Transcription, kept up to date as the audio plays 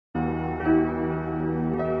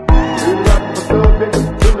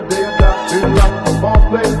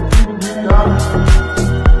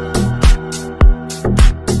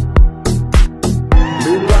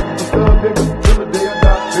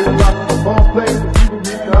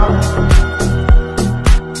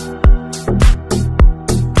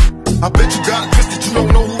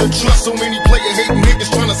So many player hating niggas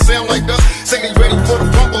tryna sound like us. Say they ready for the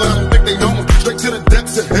rumble, I don't think they know them. Straight to the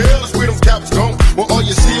depths of hell, that's where them cowards gone. Well, all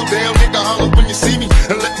you seal down, nigga, holler when you see me.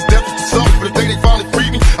 And let these devils consult for the day they finally free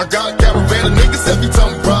me. I got a caravan of niggas every time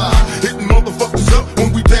we ride, hitting motherfuckers up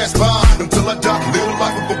when we pass by. Until I die, live the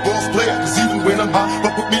life of a boss player. Cause even when I'm high,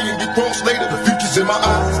 fuck with me and get crossed later. The future's in my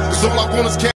eyes, cause all I want is cash.